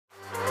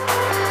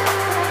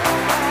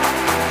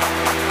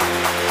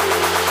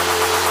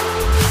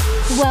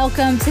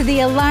Welcome to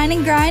the Align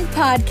and Grind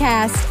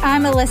podcast.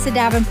 I'm Alyssa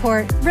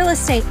Davenport, real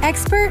estate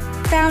expert,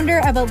 founder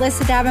of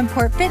Alyssa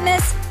Davenport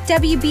Fitness,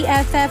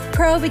 WBFF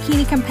pro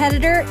bikini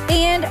competitor,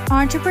 and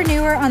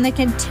entrepreneur on the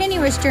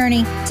continuous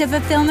journey to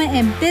fulfillment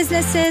in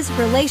businesses,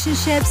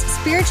 relationships,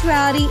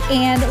 spirituality,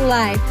 and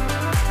life.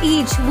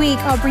 Each week,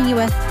 I'll bring you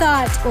a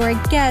thought or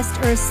a guest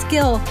or a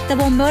skill that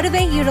will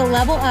motivate you to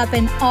level up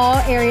in all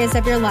areas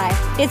of your life.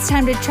 It's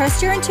time to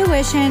trust your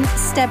intuition,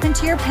 step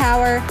into your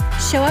power,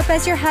 show up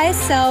as your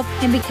highest self,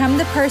 and become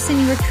the person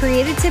you were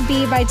created to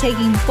be by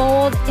taking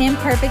bold,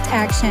 imperfect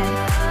action.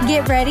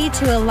 Get ready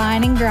to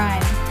align and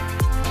grind.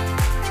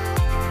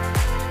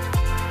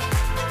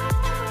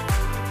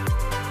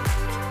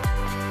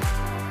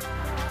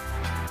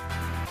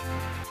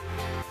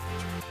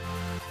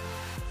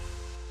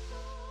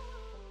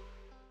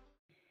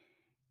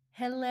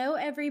 Hello,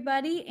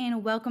 everybody,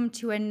 and welcome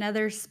to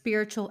another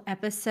spiritual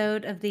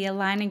episode of the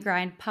Align and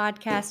Grind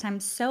podcast. I'm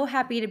so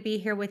happy to be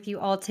here with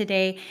you all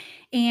today.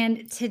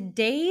 And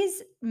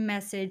today's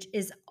message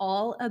is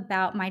all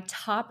about my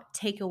top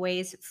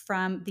takeaways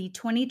from the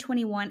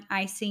 2021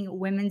 Icing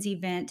Women's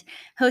event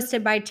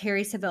hosted by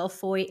Terry Savelle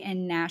Foy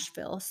in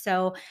Nashville.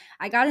 So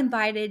I got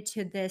invited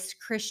to this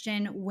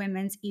Christian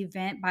women's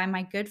event by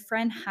my good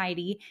friend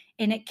Heidi,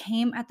 and it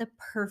came at the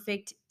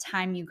perfect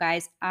time, you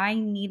guys. I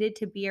needed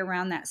to be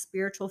around that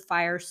spiritual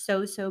fire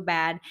so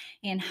bad.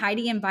 And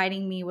Heidi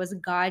inviting me was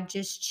God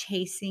just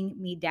chasing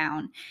me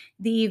down.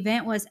 The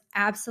event was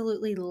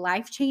absolutely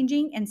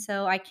life-changing. And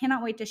so I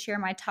cannot wait to share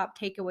my top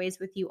takeaways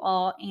with you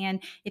all.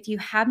 And if you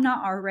have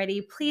not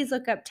already, please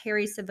look up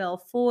Terry Savelle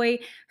Foy.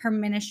 Her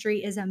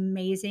ministry is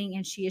amazing,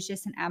 and she is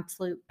just an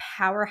absolute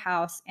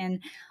powerhouse.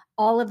 And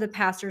all of the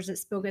pastors that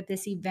spoke at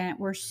this event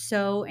were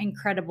so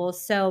incredible.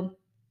 So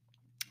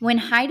when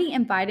Heidi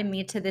invited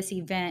me to this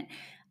event,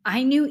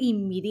 I knew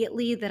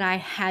immediately that I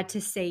had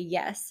to say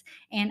yes.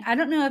 And I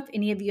don't know if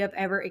any of you have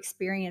ever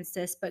experienced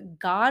this, but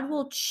God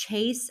will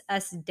chase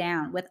us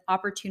down with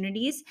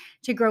opportunities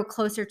to grow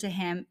closer to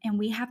Him. And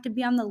we have to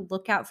be on the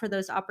lookout for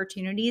those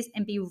opportunities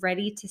and be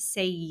ready to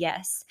say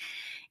yes.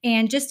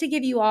 And just to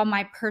give you all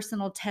my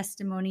personal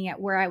testimony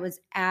at where I was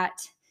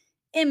at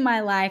in my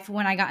life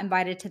when I got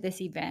invited to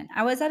this event.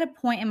 I was at a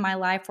point in my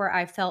life where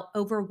I felt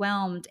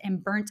overwhelmed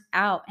and burnt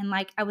out, and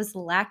like I was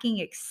lacking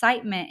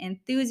excitement,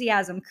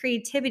 enthusiasm,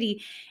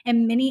 creativity,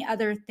 and many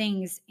other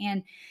things.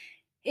 And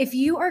if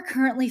you are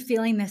currently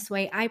feeling this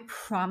way, I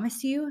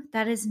promise you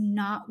that is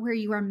not where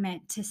you are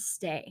meant to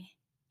stay.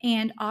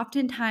 And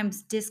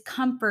oftentimes,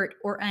 discomfort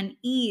or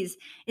unease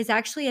is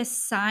actually a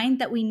sign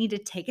that we need to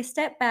take a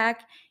step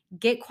back,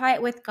 get quiet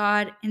with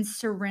God, and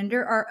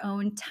surrender our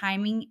own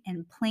timing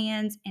and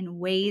plans and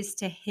ways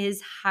to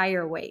His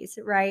higher ways,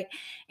 right?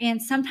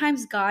 And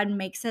sometimes God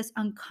makes us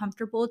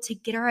uncomfortable to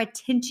get our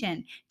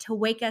attention, to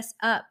wake us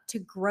up, to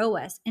grow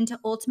us, and to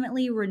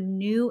ultimately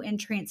renew and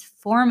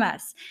transform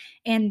us.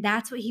 And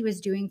that's what He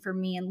was doing for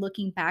me. And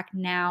looking back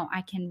now,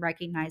 I can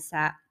recognize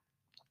that.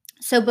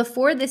 So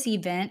before this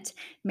event,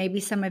 maybe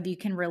some of you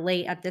can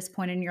relate at this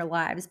point in your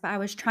lives, but I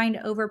was trying to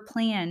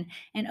overplan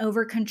and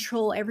over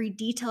control every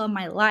detail of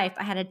my life.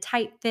 I had a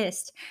tight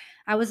fist.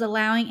 I was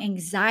allowing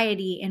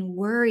anxiety and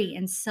worry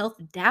and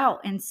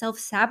self-doubt and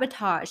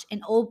self-sabotage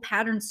and old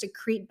patterns to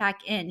creep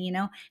back in.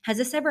 Has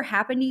this ever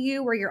happened to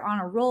you where you're on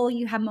a roll,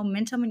 you have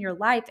momentum in your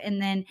life, and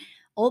then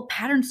old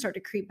patterns start to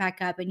creep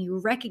back up and you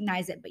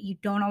recognize it, but you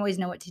don't always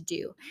know what to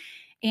do?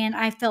 And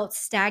I felt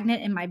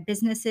stagnant in my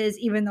businesses,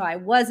 even though I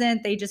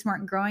wasn't. They just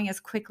weren't growing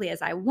as quickly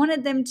as I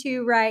wanted them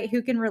to, right?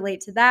 Who can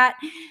relate to that?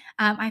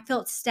 I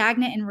felt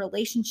stagnant in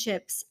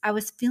relationships. I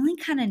was feeling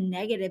kind of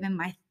negative in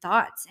my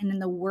thoughts and in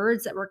the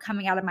words that were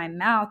coming out of my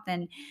mouth.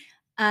 And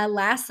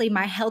lastly,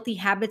 my healthy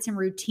habits and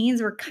routines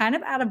were kind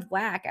of out of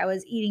whack. I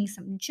was eating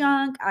some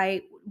junk.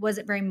 I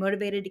wasn't very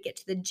motivated to get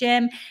to the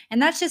gym.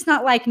 And that's just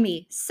not like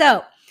me.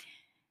 So,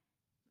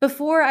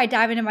 before I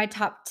dive into my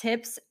top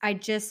tips, I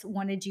just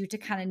wanted you to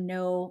kind of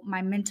know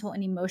my mental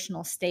and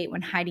emotional state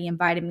when Heidi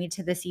invited me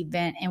to this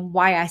event and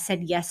why I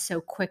said yes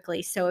so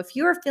quickly. So if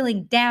you're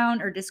feeling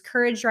down or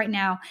discouraged right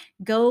now,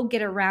 go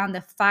get around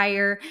the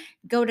fire,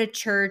 go to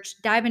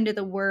church, dive into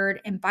the word,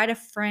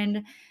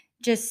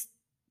 just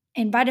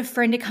invite a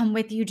friend to come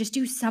with you. Just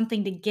do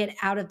something to get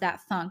out of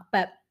that funk.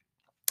 But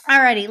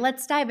alrighty,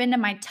 let's dive into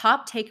my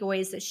top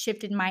takeaways that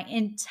shifted my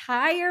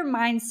entire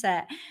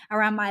mindset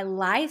around my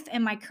life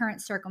and my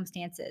current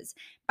circumstances.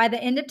 By the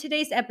end of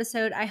today's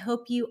episode, I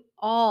hope you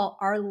all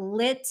are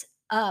lit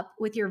up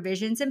with your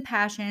visions and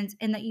passions,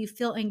 and that you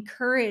feel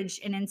encouraged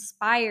and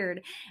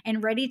inspired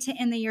and ready to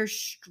end the year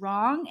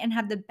strong and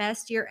have the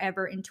best year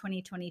ever in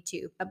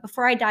 2022. But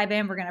before I dive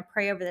in, we're going to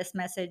pray over this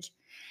message.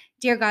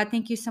 Dear God,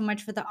 thank you so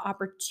much for the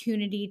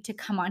opportunity to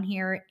come on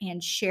here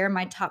and share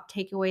my top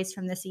takeaways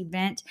from this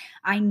event.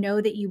 I know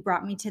that you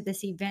brought me to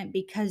this event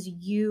because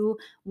you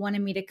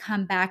wanted me to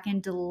come back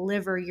and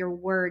deliver your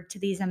word to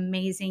these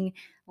amazing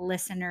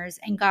listeners.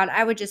 And God,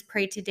 I would just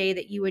pray today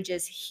that you would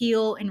just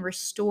heal and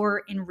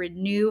restore and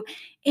renew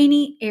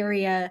any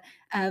area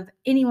of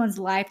anyone's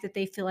life that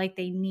they feel like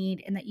they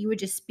need, and that you would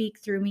just speak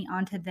through me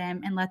onto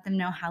them and let them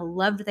know how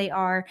loved they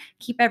are.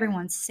 Keep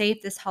everyone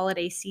safe this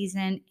holiday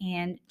season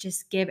and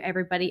just give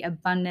everybody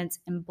abundance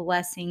and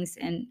blessings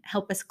and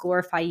help us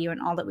glorify you in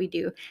all that we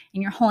do.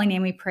 In your holy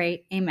name we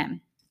pray.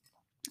 Amen.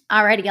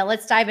 Alrighty, y'all,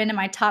 let's dive into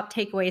my top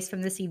takeaways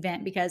from this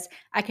event because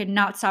I could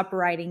not stop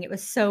writing. It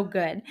was so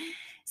good.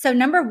 So,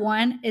 number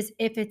one is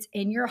if it's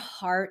in your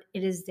heart,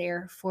 it is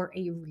there for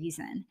a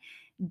reason.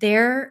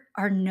 There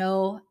are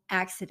no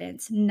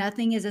accidents,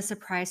 nothing is a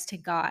surprise to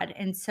God.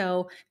 And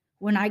so,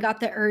 when I got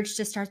the urge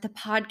to start the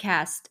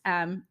podcast,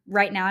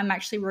 right now I'm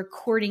actually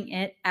recording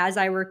it as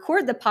I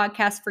record the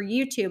podcast for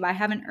YouTube. I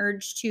have an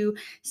urge to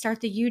start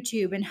the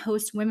YouTube and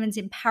host women's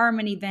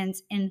empowerment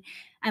events. And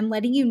I'm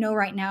letting you know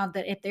right now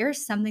that if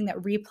there's something that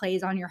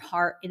replays on your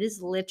heart, it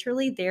is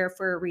literally there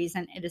for a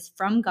reason. It is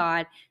from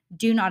God.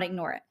 Do not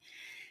ignore it.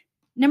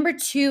 Number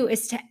two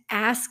is to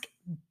ask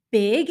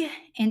big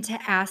and to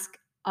ask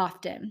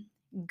often.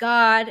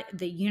 God,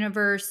 the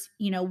universe,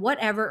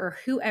 whatever or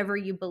whoever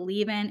you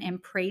believe in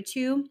and pray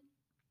to,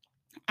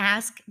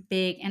 ask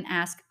big and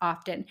ask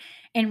often.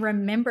 And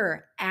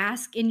remember,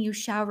 ask and you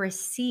shall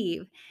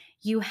receive.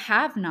 You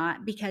have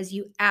not because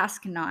you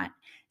ask not.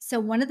 So,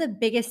 one of the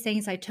biggest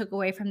things I took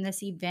away from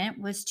this event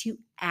was to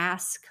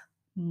ask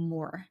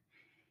more.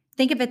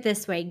 Think of it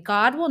this way: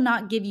 God will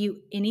not give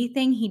you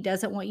anything he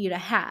doesn't want you to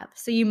have.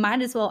 So you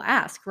might as well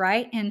ask,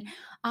 right? And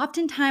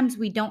oftentimes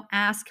we don't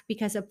ask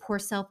because of poor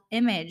self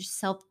image,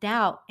 self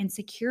doubt,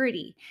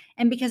 insecurity,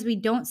 and because we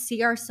don't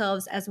see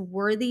ourselves as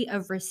worthy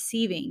of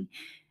receiving.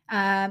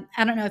 I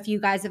don't know if you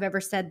guys have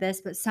ever said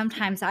this, but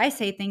sometimes I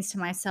say things to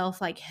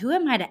myself like, who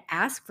am I to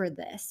ask for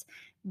this?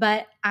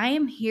 But I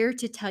am here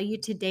to tell you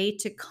today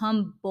to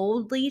come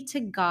boldly to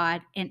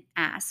God and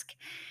ask.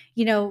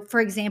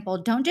 For example,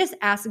 don't just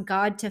ask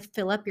God to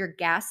fill up your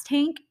gas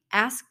tank,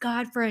 ask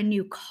God for a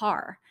new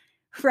car,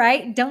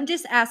 right? Don't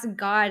just ask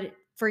God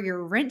for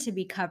your rent to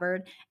be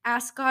covered,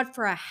 ask God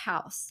for a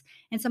house.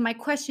 And so, my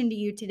question to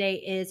you today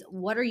is,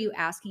 what are you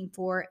asking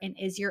for? And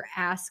is your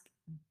ask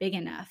big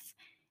enough?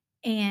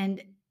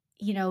 And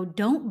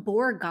don't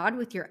bore God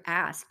with your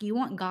ask. You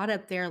want God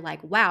up there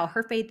like, wow,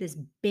 her faith is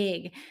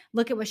big.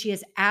 Look at what she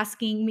is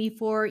asking me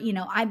for.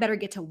 I better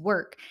get to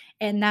work.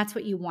 And that's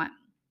what you want.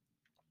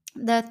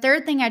 The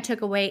third thing I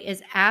took away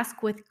is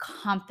ask with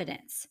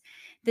confidence.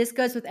 This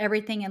goes with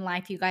everything in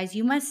life, you guys.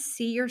 You must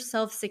see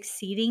yourself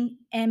succeeding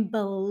and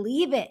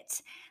believe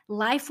it.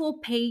 Life will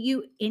pay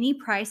you any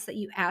price that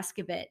you ask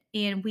of it.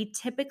 And we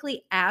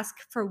typically ask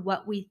for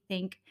what we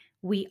think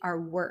we are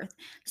worth.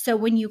 So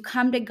when you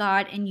come to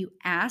God and you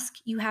ask,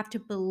 you have to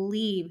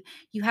believe,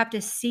 you have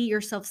to see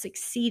yourself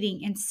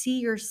succeeding and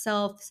see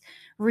yourself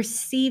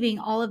receiving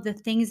all of the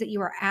things that you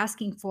are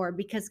asking for,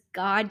 because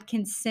God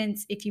can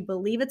sense if you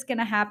believe it's going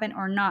to happen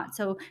or not.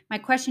 So, my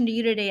question to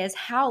you today is,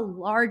 how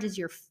large is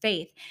your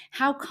faith?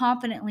 How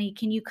confidently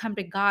can you come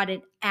to God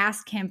and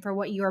ask Him for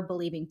what you are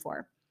believing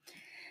for?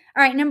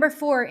 All right, number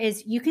four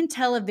is you can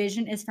tell a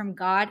vision is from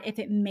God if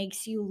it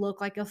makes you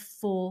look like a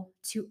fool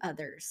to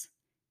others,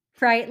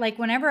 right? Like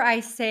whenever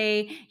I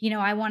say,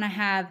 I want to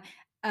have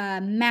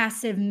a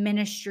massive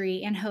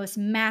ministry and host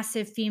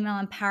massive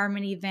female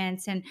empowerment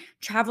events and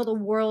travel the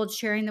world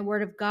sharing the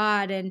word of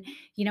God. And,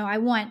 I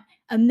want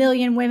a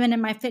million women in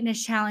my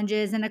fitness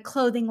challenges and a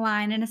clothing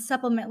line and a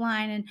supplement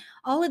line and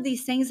all of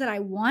these things that I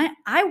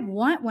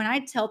want when I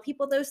tell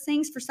people those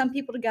things for some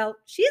people to go,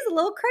 she's a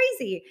little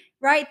crazy,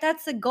 right?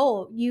 That's the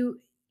goal.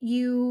 You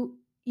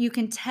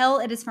can tell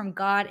it is from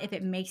God if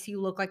it makes you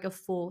look like a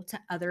fool to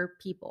other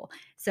people.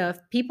 So if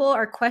people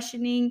are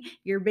questioning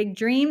your big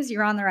dreams,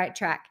 you're on the right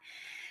track.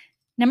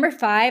 Number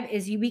five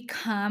is you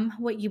become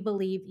what you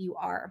believe you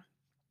are.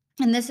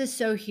 And this is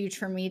so huge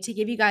for me. To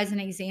give you guys an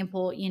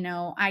example,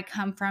 I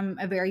come from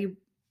a very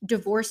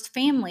divorced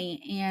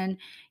family, and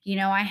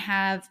I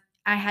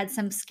had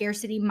some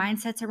scarcity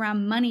mindsets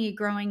around money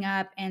growing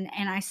up, and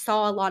I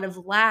saw a lot of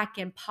lack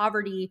and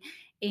poverty.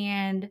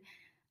 And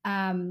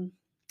I'm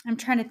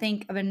trying to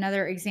think of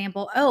another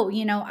example. Oh,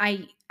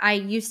 I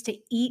used to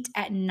eat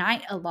at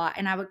night a lot,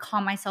 and I would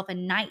call myself a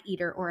night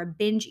eater or a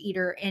binge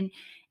eater,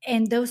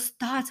 and those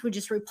thoughts would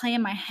just replay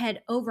in my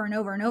head over and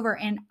over and over,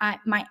 and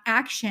my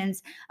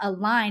actions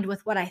aligned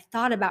with what I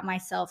thought about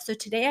myself. So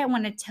today I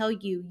want to tell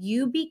you,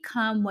 you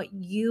become what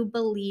you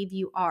believe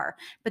you are.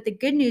 But the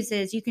good news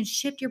is you can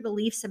shift your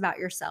beliefs about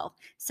yourself.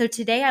 So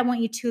today I want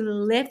you to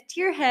lift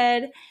your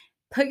head,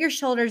 put your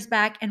shoulders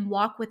back, and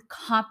walk with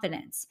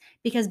confidence,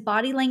 because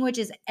body language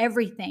is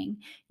everything.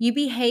 You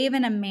behave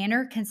in a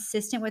manner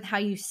consistent with how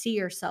you see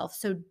yourself.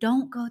 So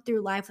don't go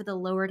through life with a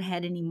lowered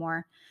head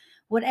anymore.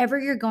 Whatever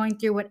you're going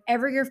through,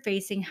 whatever you're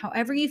facing,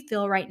 however you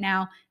feel right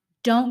now,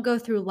 don't go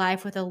through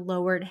life with a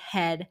lowered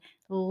head.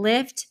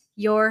 Lift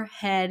your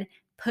head,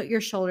 put your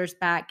shoulders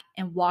back,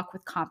 and walk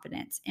with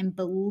confidence and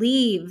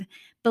believe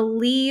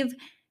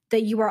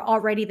that you are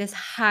already this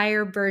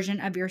higher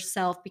version of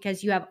yourself,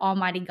 because you have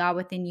Almighty God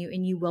within you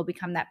and you will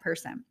become that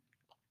person.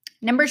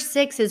 Number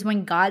 6 is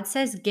when God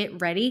says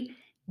get ready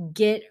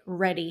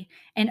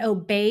and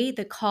obey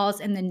the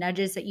calls and the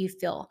nudges that you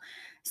feel.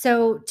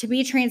 So, to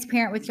be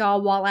transparent with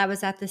y'all, while I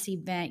was at this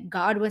event,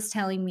 God was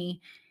telling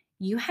me,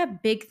 you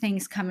have big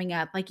things coming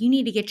up. Like, you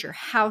need to get your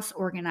house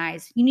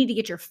organized. You need to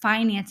get your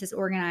finances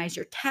organized,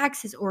 your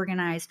taxes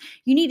organized.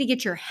 You need to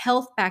get your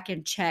health back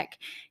in check.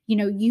 You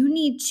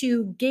need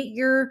to get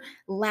your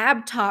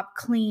laptop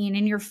clean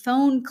and your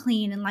phone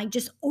clean and like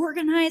just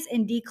organize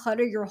and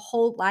declutter your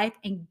whole life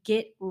and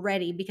get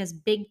ready because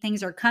big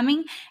things are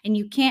coming and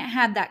you can't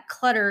have that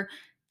clutter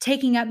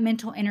taking up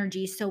mental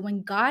energy. So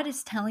when God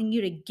is telling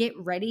you to get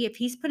ready, if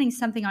he's putting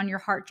something on your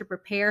heart to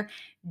prepare,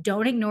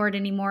 don't ignore it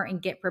anymore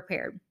and get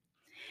prepared.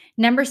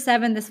 Number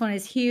 7, this one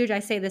is huge. I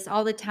say this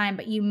all the time,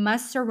 but you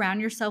must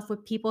surround yourself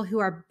with people who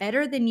are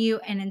better than you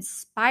and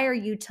inspire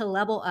you to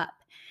level up.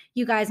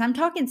 You guys, I'm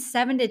talking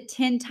 7 to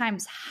 10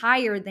 times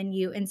higher than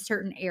you in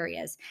certain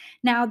areas.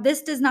 Now,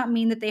 this does not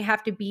mean that they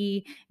have to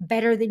be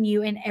better than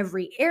you in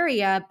every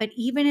area, but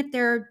even if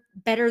they're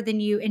better than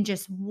you in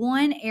just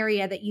one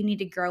area that you need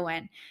to grow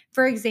in.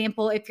 For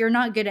example, if you're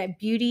not good at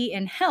beauty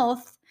and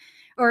health,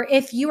 or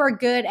if you are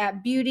good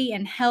at beauty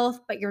and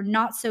health, but you're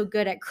not so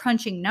good at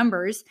crunching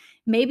numbers,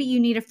 maybe you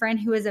need a friend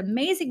who is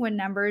amazing with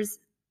numbers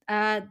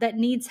that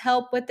needs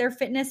help with their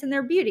fitness and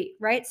their beauty,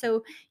 right?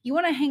 So you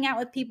want to hang out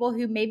with people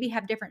who maybe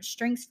have different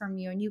strengths from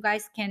you and you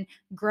guys can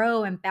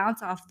grow and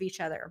bounce off of each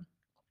other.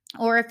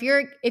 Or if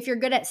you're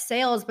good at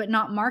sales but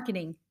not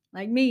marketing,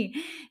 like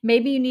me,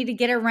 maybe you need to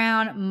get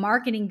around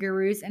marketing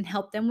gurus and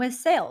help them with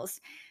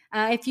sales.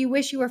 If you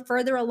wish you were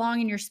further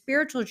along in your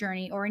spiritual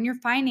journey or in your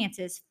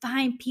finances,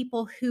 find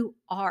people who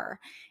are.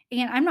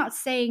 And I'm not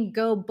saying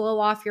go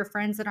blow off your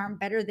friends that aren't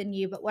better than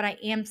you, but what I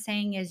am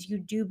saying is you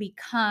do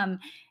become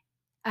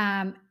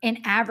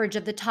an average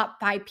of the top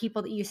 5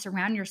 people that you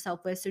surround yourself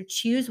with. So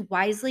choose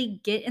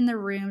wisely, get in the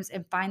rooms,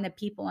 and find the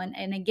people.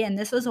 And again,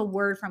 this was a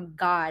word from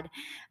God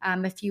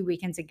a few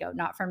weekends ago,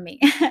 not from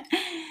me.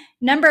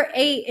 Number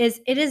 8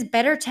 is it is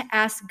better to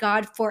ask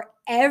God for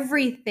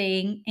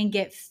everything and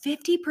get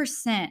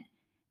 50%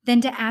 than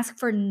to ask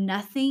for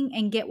nothing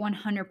and get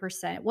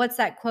 100%. What's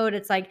that quote?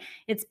 It's like,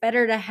 it's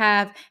better to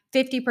have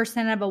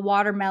 50% of a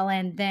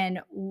watermelon than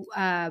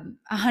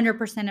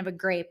 100% of a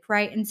grape,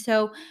 right? And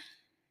so,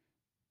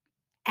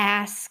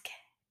 ask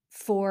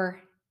for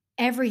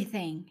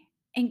everything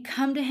and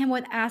come to him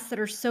with asks that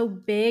are so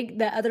big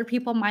that other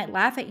people might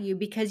laugh at you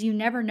because you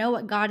never know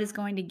what God is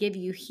going to give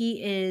you.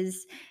 He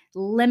is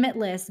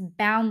limitless,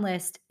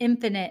 boundless,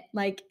 infinite.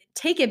 Like,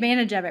 take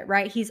advantage of it,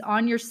 right? He's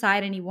on your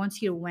side and he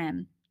wants you to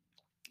win.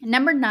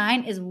 Number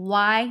 9 is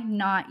why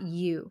not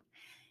you?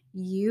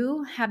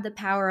 You have the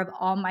power of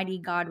Almighty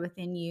God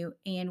within you,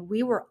 and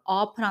we were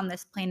all put on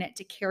this planet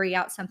to carry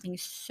out something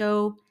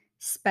so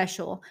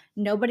special.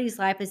 Nobody's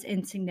life is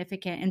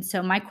insignificant. And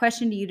so, my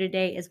question to you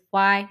today is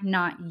why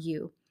not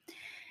you?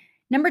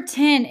 Number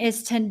 10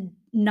 is to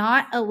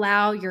not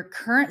allow your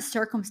current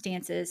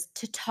circumstances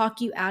to talk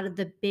you out of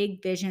the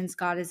big visions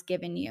God has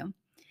given you.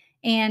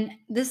 And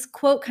this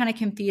quote kind of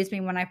confused me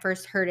when I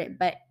first heard it,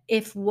 but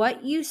if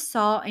what you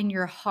saw in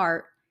your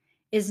heart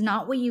is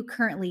not what you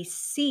currently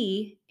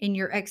see in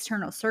your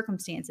external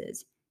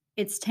circumstances,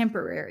 it's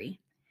temporary.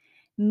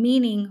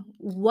 Meaning,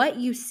 what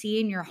you see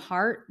in your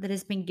heart that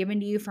has been given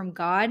to you from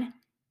God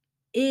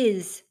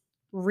is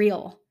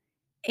real.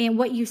 And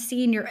what you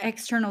see in your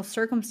external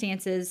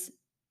circumstances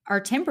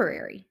are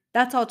temporary.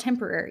 That's all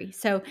temporary.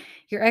 So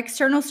your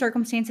external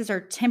circumstances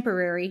are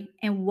temporary,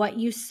 and what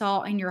you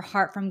saw in your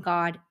heart from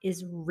God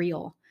is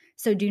real.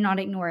 So do not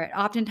ignore it.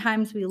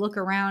 Oftentimes we look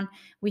around,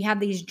 we have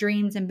these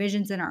dreams and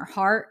visions in our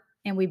heart,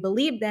 and we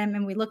believe them,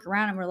 and we look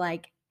around and we're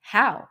like,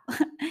 how?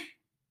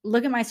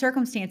 Look at my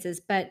circumstances.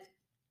 But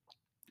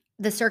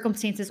the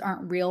circumstances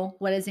aren't real.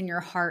 What is in your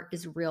heart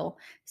is real.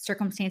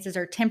 Circumstances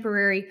are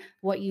temporary.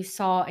 What you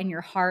saw in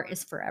your heart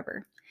is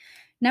forever.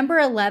 Number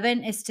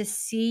 11 is to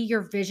see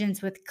your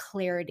visions with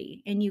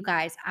clarity. And you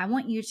guys, I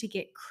want you to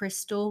get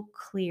crystal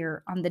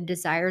clear on the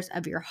desires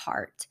of your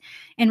heart.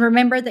 And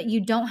remember that you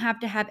don't have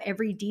to have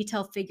every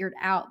detail figured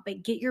out,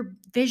 but get your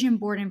vision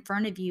board in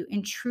front of you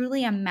and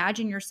truly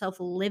imagine yourself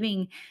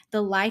living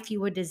the life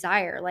you would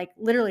desire. Like,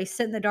 literally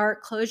sit in the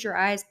dark, close your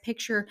eyes,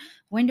 picture,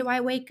 when do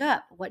I wake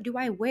up? What do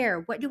I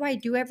wear? What do I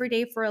do every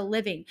day for a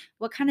living?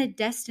 What kind of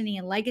destiny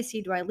and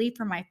legacy do I leave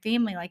for my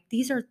family? Like,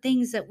 these are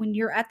things that when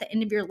you're at the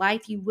end of your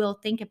life, you will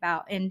think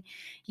about. And,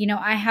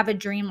 I have a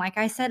dream, like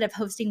I said, of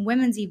hosting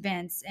women's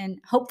events,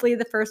 and hopefully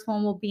the first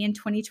one will be in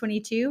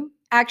 2022.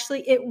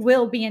 Actually, it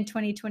will be in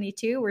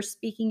 2022. We're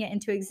speaking it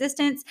into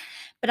existence,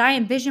 but I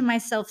envision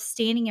myself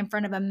standing in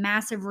front of a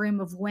massive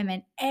room of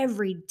women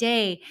every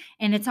day,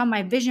 and it's on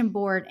my vision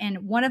board.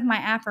 And one of my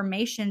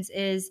affirmations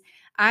is,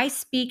 I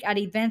speak at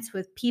events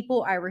with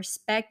people I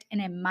respect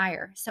and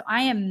admire. So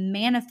I am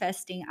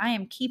manifesting, I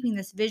am keeping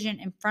this vision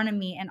in front of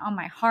me and on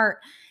my heart.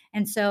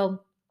 And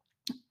so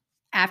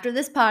after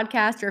this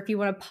podcast, or if you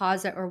want to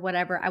pause it or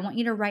whatever, I want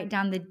you to write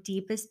down the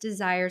deepest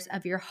desires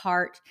of your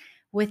heart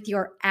with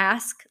your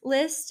ask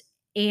list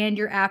and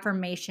your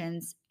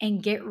affirmations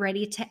and get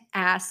ready to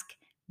ask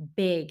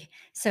big.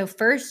 So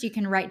first, you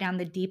can write down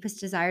the deepest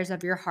desires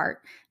of your heart,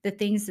 the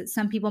things that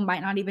some people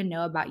might not even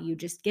know about you.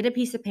 Just get a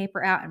piece of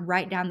paper out and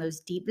write down those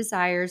deep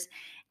desires,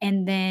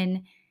 and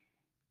then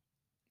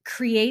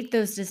create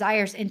those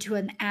desires into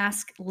an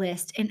ask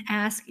list and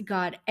ask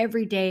God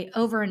every day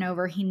over and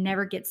over. He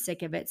never gets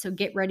sick of it. So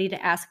get ready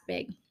to ask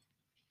big.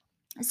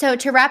 So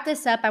to wrap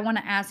this up, I want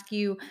to ask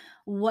you,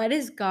 what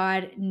is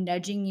God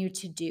nudging you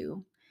to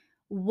do?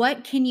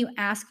 What can you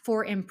ask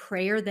for in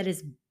prayer that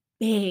is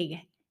big?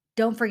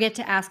 Don't forget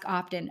to ask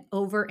often,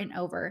 over and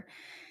over.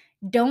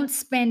 Don't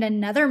spend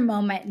another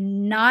moment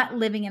not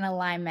living in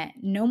alignment.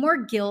 No more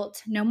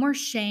guilt, no more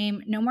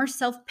shame, no more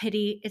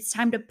self-pity. It's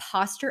time to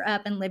posture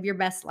up and live your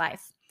best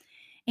life.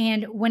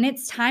 And when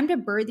it's time to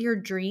birth your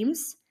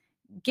dreams,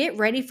 get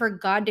ready for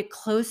God to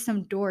close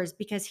some doors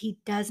because He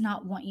does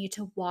not want you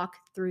to walk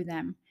through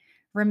them.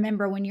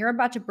 Remember, when you're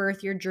about to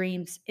birth your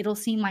dreams, it'll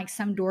seem like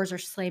some doors are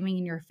slamming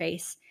in your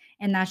face,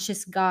 and that's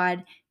just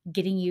God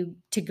getting you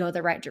to go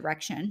the right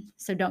direction.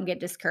 So don't get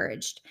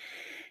discouraged.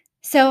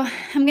 So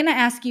I'm going to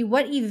ask you,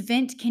 what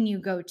event can you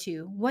go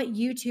to? What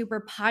YouTube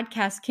or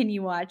podcast can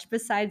you watch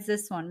besides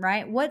this one,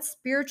 right? What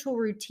spiritual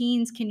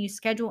routines can you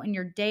schedule in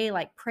your day,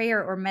 like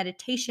prayer or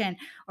meditation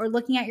or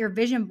looking at your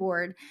vision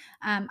board?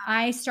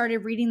 I started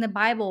reading the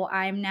Bible.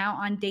 I'm now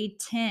on day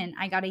 10.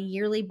 I got a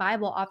yearly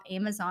Bible off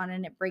Amazon,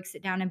 and it breaks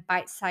it down in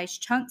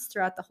bite-sized chunks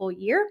throughout the whole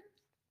year.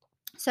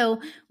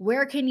 So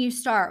where can you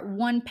start?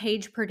 One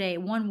page per day,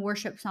 one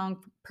worship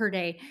song per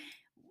day,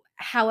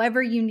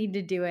 however you need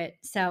to do it.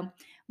 So,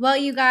 well,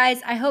 you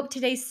guys, I hope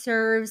today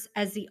serves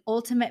as the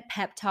ultimate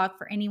pep talk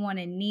for anyone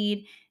in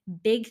need.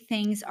 Big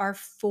things are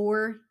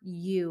for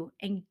you,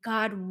 and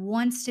God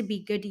wants to be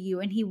good to you,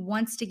 and He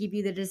wants to give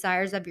you the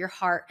desires of your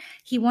heart.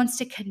 He wants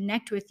to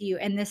connect with you,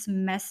 and this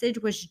message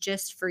was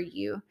just for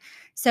you.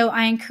 So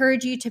I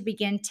encourage you to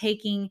begin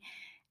taking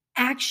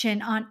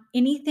action on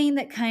anything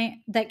that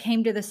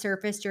came to the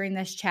surface during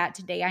this chat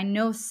today. I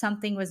know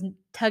something was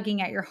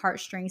tugging at your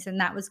heartstrings, and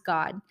that was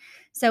God.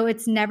 So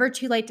it's never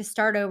too late to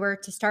start over,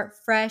 to start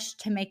fresh,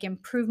 to make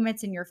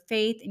improvements in your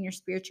faith, in your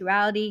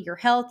spirituality, your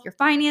health, your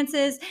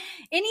finances,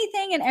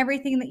 anything and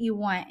everything that you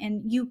want.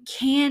 And you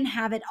can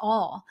have it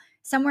all.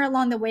 Somewhere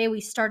along the way,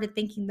 we started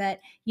thinking that,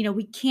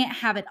 we can't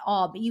have it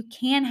all, but you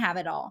can have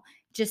it all.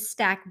 Just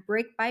stack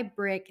brick by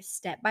brick,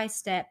 step by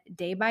step,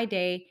 day by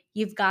day.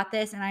 You've got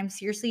this, and I'm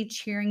seriously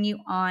cheering you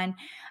on.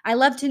 I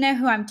love to know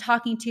who I'm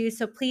talking to,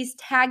 so please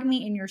tag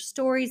me in your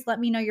stories. Let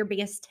me know your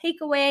biggest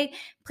takeaway.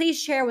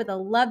 Please share with a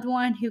loved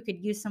one who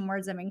could use some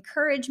words of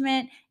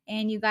encouragement.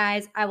 And you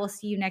guys, I will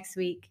see you next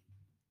week.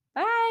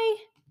 Bye.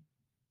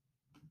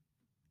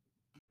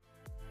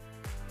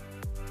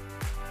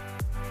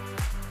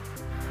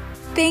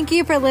 Thank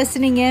you for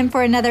listening in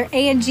for another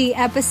A&G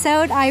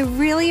episode. I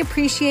really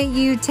appreciate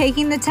you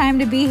taking the time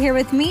to be here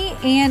with me,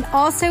 and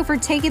also for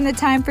taking the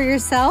time for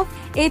yourself.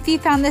 If you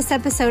found this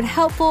episode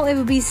helpful, it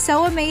would be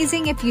so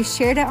amazing if you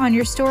shared it on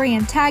your story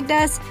and tagged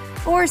us,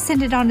 or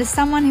sent it on to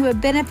someone who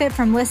would benefit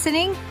from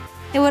listening.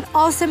 It would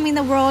also mean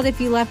the world if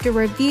you left a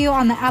review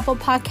on the Apple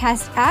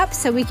Podcast app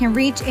so we can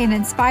reach and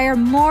inspire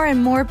more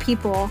and more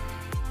people.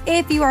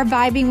 If you are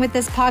vibing with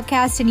this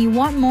podcast and you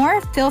want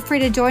more, feel free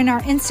to join our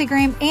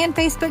Instagram and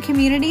Facebook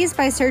communities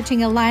by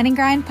searching Align and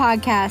Grind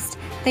Podcast.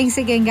 Thanks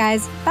again,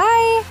 guys.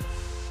 Bye.